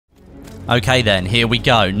Okay then, here we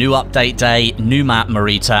go. New update day, new map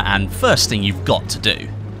Marita, and first thing you've got to do,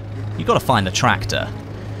 you've got to find the tractor.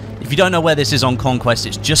 If you don't know where this is on Conquest,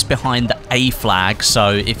 it's just behind the A flag,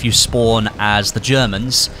 so if you spawn as the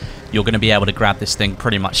Germans, you're going to be able to grab this thing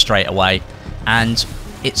pretty much straight away, and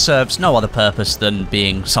it serves no other purpose than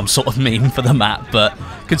being some sort of meme for the map, but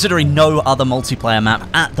considering no other multiplayer map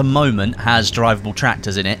at the moment has drivable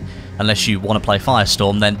tractors in it, unless you want to play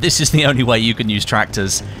Firestorm, then this is the only way you can use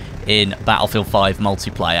tractors in Battlefield 5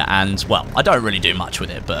 multiplayer. And, well, I don't really do much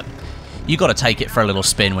with it, but you got to take it for a little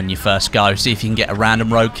spin when you first go, see if you can get a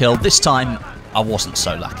random road kill. This time, I wasn't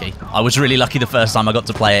so lucky. I was really lucky the first time I got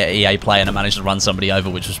to play at EA Play and I managed to run somebody over,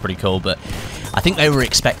 which was pretty cool, but I think they were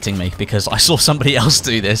expecting me because I saw somebody else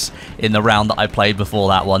do this in the round that I played before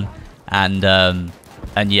that one, and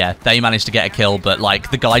yeah, they managed to get a kill, but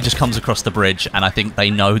like the guy just comes across the bridge and I think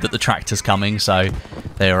they know that the tractor's coming, so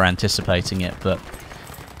they were anticipating it. But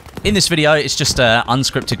in this video, it's just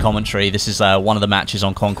unscripted commentary. This is one of the matches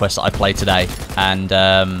on Conquest that I played today, and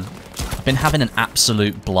I've been having an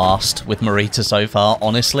absolute blast with Marita so far,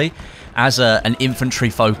 honestly. As an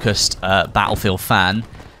infantry-focused Battlefield fan,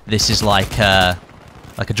 this is like a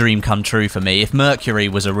dream come true for me. If Mercury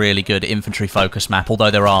was a really good infantry-focused map,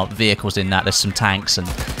 although there are vehicles in that, there's some tanks and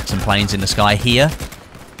some planes in the sky, here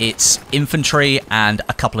it's infantry and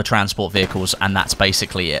a couple of transport vehicles, and that's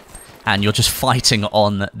basically it. And you're just fighting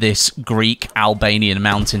on this Greek-Albanian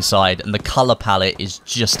mountainside, and the colour palette is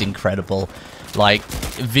just incredible. Like,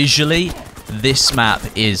 visually, this map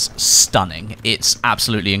is stunning. It's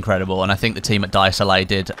absolutely incredible, and I think the team at Dice LA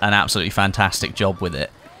did an absolutely fantastic job with it.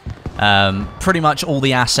 Pretty much all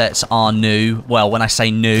the assets are new. Well, when I say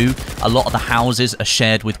new, a lot of the houses are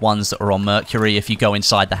shared with ones that are on Mercury. If you go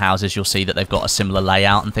inside the houses, you'll see that they've got a similar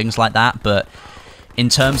layout and things like that, but in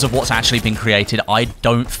terms of what's actually been created, I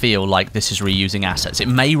don't feel like this is reusing assets. It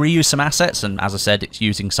may reuse some assets, and as I said, it's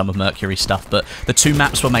using some of Mercury's stuff, but the two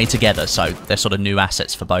maps were made together, so they're sort of new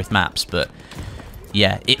assets for both maps. But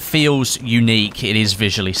yeah, it feels unique, it is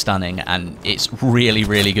visually stunning, and it's really,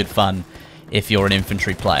 really good fun if you're an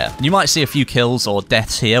infantry player. You might see a few kills or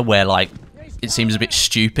deaths here where, like, it seems a bit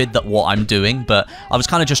stupid that what I'm doing, but I was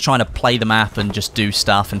kind of just trying to play the map and just do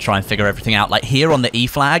stuff and try and figure everything out. Like here on the E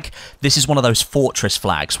flag, this is one of those fortress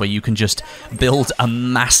flags where you can just build a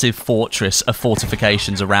massive fortress of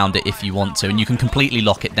fortifications around it if you want to, and you can completely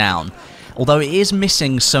lock it down. Although it is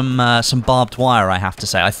missing some barbed wire, I have to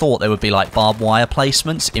say. I thought there would be like barbed wire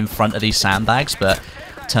placements in front of these sandbags, but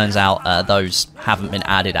turns out those haven't been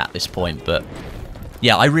added at this point. But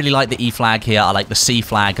yeah, I really like the E flag here. I like the C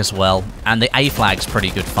flag as well. And the A flag's pretty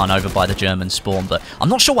good fun over by the German spawn. But I'm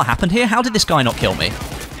not sure what happened here. How did this guy not kill me?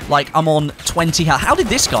 Like, I'm on 20 health. How did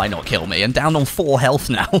this guy not kill me? And down on 4 health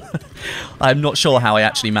now. I'm not sure how I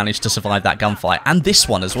actually managed to survive that gunfight. And this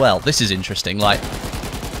one as well. This is interesting. Like,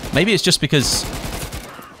 maybe it's just because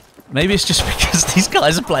these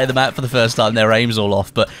guys are playing the map for the first time. Their aim's all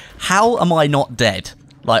off. But how am I not dead?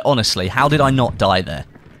 Like, honestly, how did I not die there?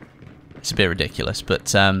 It's a bit ridiculous,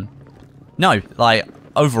 but no, like,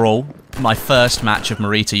 overall, my first match of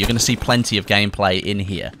Marita, you're going to see plenty of gameplay in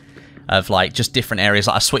here of, like, just different areas.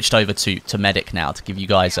 Like, I switched over to Medic now to give you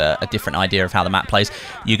guys a different idea of how the map plays.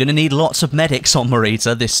 You're going to need lots of medics on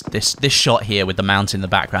Marita. This shot here with the mountain in the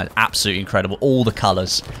background is absolutely incredible. All the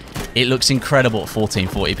colours. It looks incredible at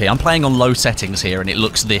 1440p. I'm playing on low settings here, and it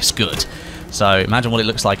looks this good. So imagine what it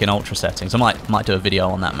looks like in ultra settings. I might do a video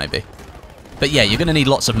on that maybe. But yeah, you're going to need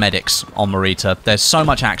lots of medics on Marita. There's so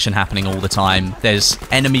much action happening all the time. There's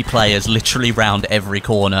enemy players literally round every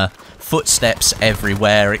corner. Footsteps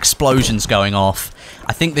everywhere. Explosions going off.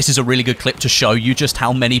 I think this is a really good clip to show you just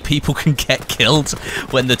how many people can get killed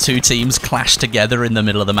when the two teams clash together in the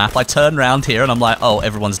middle of the map. I turn around here and I'm like, oh,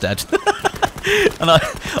 everyone's dead. And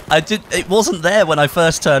it wasn't there when I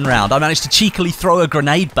first turned around. I managed to cheekily throw a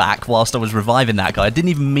grenade back whilst I was reviving that guy. I didn't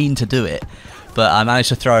even mean to do it, but I managed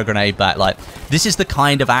to throw a grenade back. Like, this is the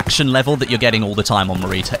kind of action level that you're getting all the time on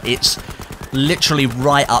Marita. It's literally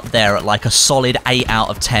right up there at like a solid 8 out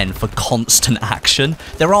of 10 for constant action.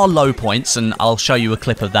 There are low points, and I'll show you a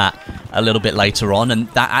clip of that a little bit later on, and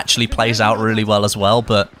that actually plays out really well as well.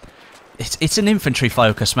 But it's an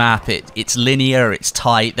infantry-focused map. It's linear, it's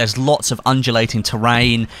tight, there's lots of undulating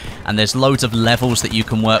terrain, and there's loads of levels that you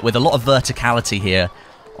can work with. A lot of verticality here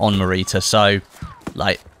on Marita, so,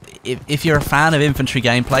 like, if you're a fan of infantry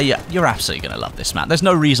gameplay, you're absolutely going to love this map. There's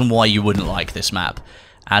no reason why you wouldn't like this map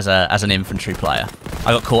as an infantry player.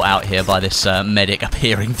 I got caught out here by this medic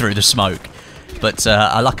appearing through the smoke. But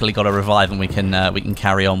I luckily got a revive, and we can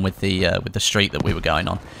carry on with the streak that we were going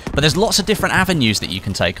on. But there's lots of different avenues that you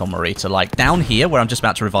can take on Marita. Like down here, where I'm just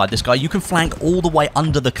about to revive this guy, you can flank all the way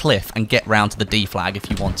under the cliff and get round to the D flag if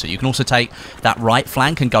you want to. You can also take that right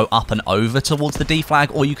flank and go up and over towards the D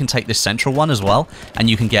flag, or you can take this central one as well, and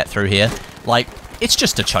you can get through here. Like, it's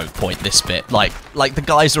just a choke point, this bit. Like the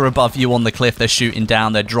guys are above you on the cliff, they're shooting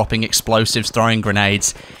down, they're dropping explosives, throwing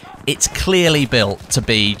grenades. It's clearly built to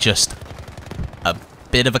be just a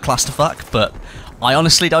bit of a clusterfuck, but I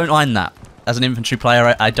honestly don't mind that. As an infantry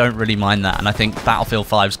player, I don't really mind that, and I think Battlefield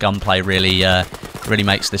 5's gunplay really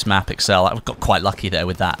makes this map excel. I got quite lucky there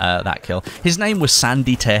with that kill. His name was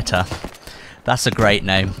Sandy Teta. That's a great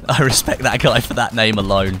name. I respect that guy for that name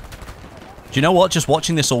alone. Do you know what? Just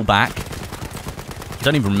watching this all back, I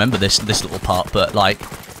don't even remember this little part, but like,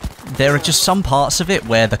 there are just some parts of it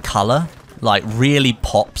where the color like really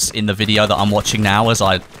pops in the video that I'm watching now as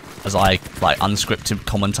I like unscripted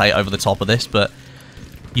commentate over the top of this, but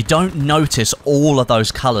you don't notice all of those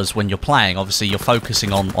colors when you're playing. Obviously, you're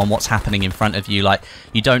focusing on what's happening in front of you. Like,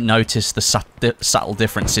 you don't notice the subtle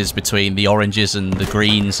differences between the oranges and the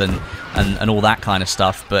greens and all that kind of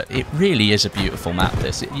stuff, but it really is a beautiful map,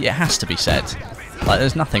 this. It has to be said. Like,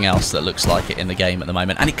 there's nothing else that looks like it in the game at the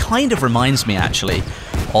moment. And it kind of reminds me, actually,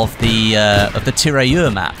 of the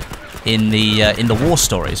Tirailleur map in the War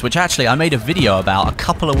Stories, which actually I made a video about a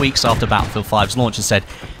couple of weeks after Battlefield 5's launch and said,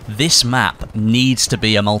 this map needs to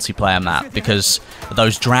be a multiplayer map because of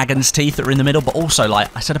those dragon's teeth that are in the middle, but also,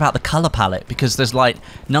 like I said about the color palette, because there's like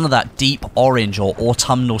none of that deep orange or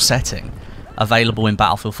autumnal setting available in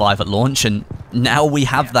Battlefield 5 at launch, and now we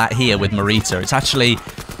have that here with Marita. It's actually,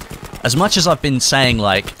 as much as I've been saying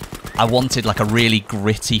like I wanted like a really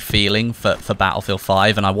gritty feeling for Battlefield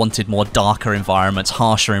 5, and I wanted more darker environments,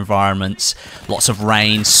 harsher environments, lots of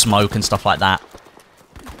rain, smoke and stuff like that.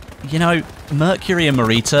 You know, Mercury and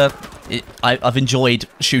Marita, I've enjoyed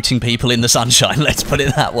shooting people in the sunshine, let's put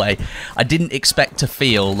it that way. I didn't expect to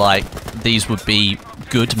feel like these would be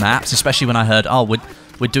good maps, especially when I heard, oh,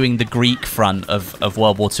 we're doing the Greek front of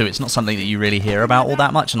World War II. It's not something that you really hear about all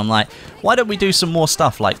that much, and I'm like, why don't we do some more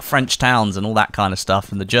stuff like French towns and all that kind of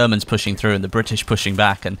stuff, and the Germans pushing through and the British pushing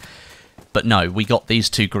back, but no, we got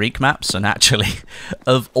these two Greek maps, and actually,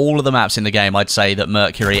 of all of the maps in the game, I'd say that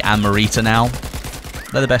Mercury and Marita now,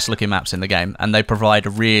 they're the best looking maps in the game, and they provide a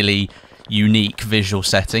really unique visual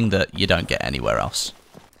setting that you don't get anywhere else.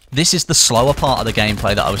 This is the slower part of the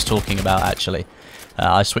gameplay that I was talking about, actually.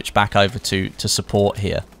 I switched back over to support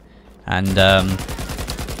here, and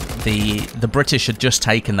the British had just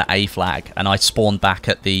taken the A flag, and I spawned back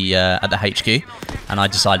at the HQ, and I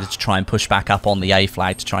decided to try and push back up on the A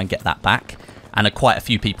flag to try and get that back, and quite a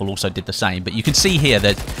few people also did the same. But you can see here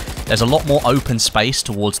that there's a lot more open space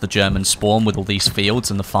towards the German spawn with all these fields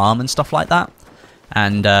and the farm and stuff like that,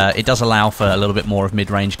 and it does allow for a little bit more of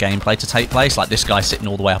mid-range gameplay to take place, like this guy sitting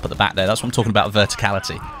all the way up at the back there. That's what I'm talking about,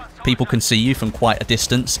 verticality. People can see you from quite a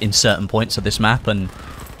distance in certain points of this map, and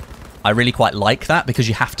I really quite like that because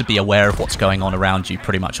you have to be aware of what's going on around you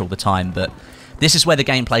pretty much all the time. But this is where the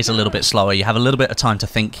gameplay's a little bit slower. You have a little bit of time to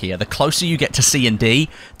think here. The closer you get to C and D,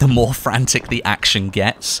 the more frantic the action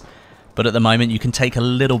gets. But at the moment, you can take a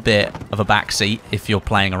little bit of a backseat if you're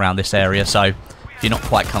playing around this area. So if you're not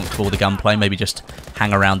quite comfortable with the gunplay, maybe just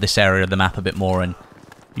hang around this area of the map a bit more, and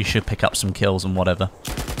you should pick up some kills and whatever.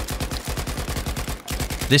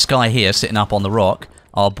 This guy here, sitting up on the rock,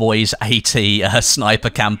 our boys AT sniper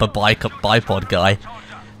camper bipod guy,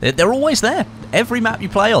 they're always there. Every map you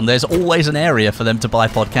play on, there's always an area for them to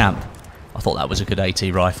bipod camp. I thought that was a good AT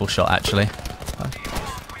rifle shot, actually.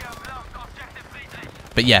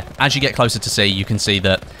 But yeah, as you get closer to C, you can see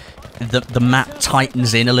that the map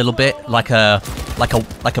tightens in a little bit, like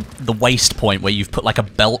the waist point where you've put like a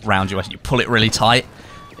belt round you, you pull it really tight.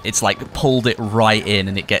 It's like pulled it right in,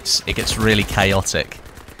 and it gets really chaotic.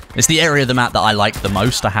 It's the area of the map that I like the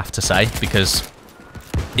most, I have to say, because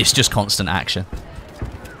it's just constant action.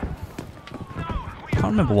 I can't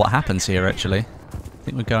remember what happens here, actually. I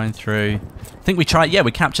think we're going through... I think we tried... Yeah,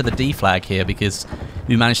 we captured the D flag here because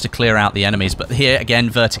we managed to clear out the enemies. But here, again,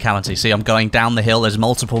 verticality. See, I'm going down the hill. There's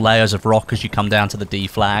multiple layers of rock as you come down to the D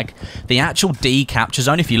flag. The actual D capture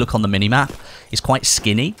zone, if you look on the minimap, is quite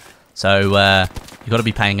skinny. So, you've got to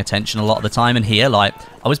be paying attention a lot of the time. And here, like,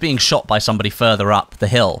 I was being shot by somebody further up the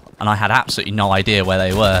hill, and I had absolutely no idea where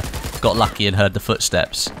they were. Got lucky and heard the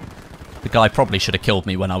footsteps. The guy probably should have killed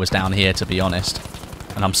me when I was down here, to be honest.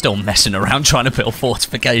 And I'm still messing around trying to build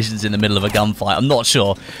fortifications in the middle of a gunfight. I'm not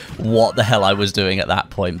sure what the hell I was doing at that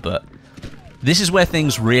point, but this is where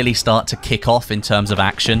things really start to kick off in terms of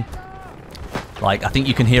action. Like, I think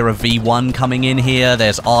you can hear a V1 coming in here.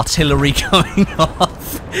 There's artillery going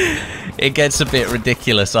off. It gets a bit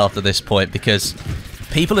ridiculous after this point because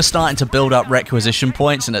people are starting to build up requisition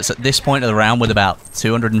points, and it's at this point of the round with about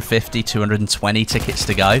 250, 220 tickets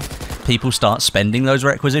to go. People start spending those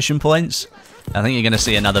requisition points. I think you're going to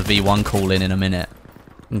see another V1 call in a minute.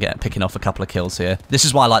 And picking off a couple of kills here. This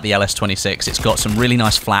is why I like the LS-26. It's got some really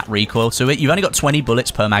nice flat recoil to it. You've only got 20 bullets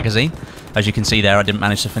per magazine. As you can see there, I didn't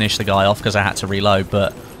manage to finish the guy off because I had to reload,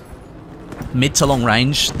 but mid to long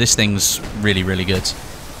range, this thing's really, really good.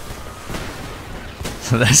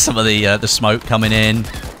 So there's some of the smoke coming in.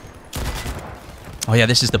 Oh yeah,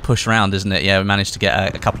 this is the push round, isn't it? Yeah, we managed to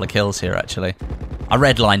get a couple of kills here, actually. I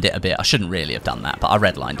redlined it a bit. I shouldn't really have done that, but I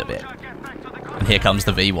redlined a bit. And here comes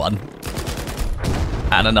the V1.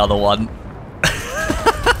 And another one.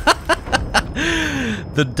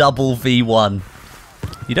 The double V1.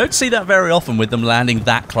 You don't see that very often with them landing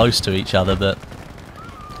that close to each other, but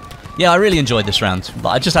yeah, I really enjoyed this round. But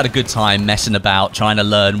I just had a good time messing about, trying to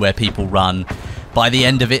learn where people run. By the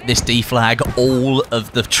end of it, this D flag, all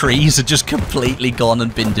of the trees are just completely gone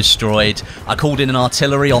and been destroyed. I called in an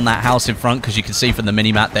artillery on that house in front because you can see from the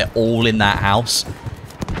minimap they're all in that house.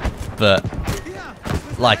 But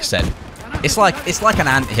like I said, it's like an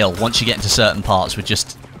anthill once you get into certain parts with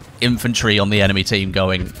just infantry on the enemy team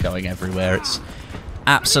going everywhere. It's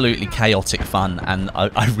absolutely chaotic fun, and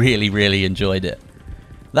I really, really enjoyed it.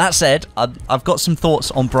 That said, I've got some thoughts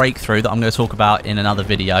on Breakthrough that I'm going to talk about in another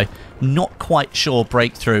video. Not quite sure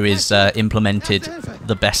Breakthrough is implemented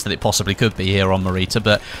the best that it possibly could be here on Marita,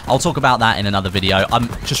 but I'll talk about that in another video. I'm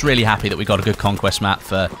just really happy that we got a good conquest map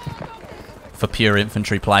for pure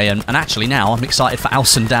infantry play, and actually now I'm excited for Al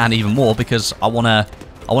Sundan even more because I want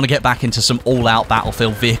to get back into some all-out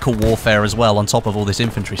battlefield vehicle warfare as well on top of all this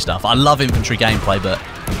infantry stuff. I love infantry gameplay, but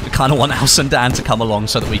we kind of want Al Sundan to come along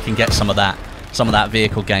so that we can get some of that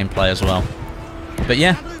vehicle gameplay as well. But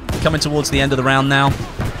yeah, coming towards the end of the round now.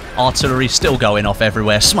 Artillery still going off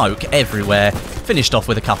everywhere, smoke everywhere. Finished off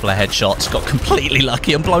with a couple of headshots, got completely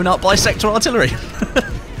lucky and blown up by sector artillery.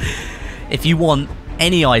 If you want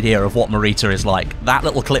any idea of what Marita is like, that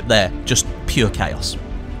little clip there, just pure chaos.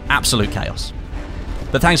 Absolute chaos.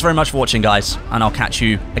 But thanks very much for watching, guys, and I'll catch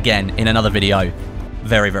you again in another video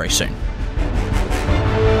very, very soon.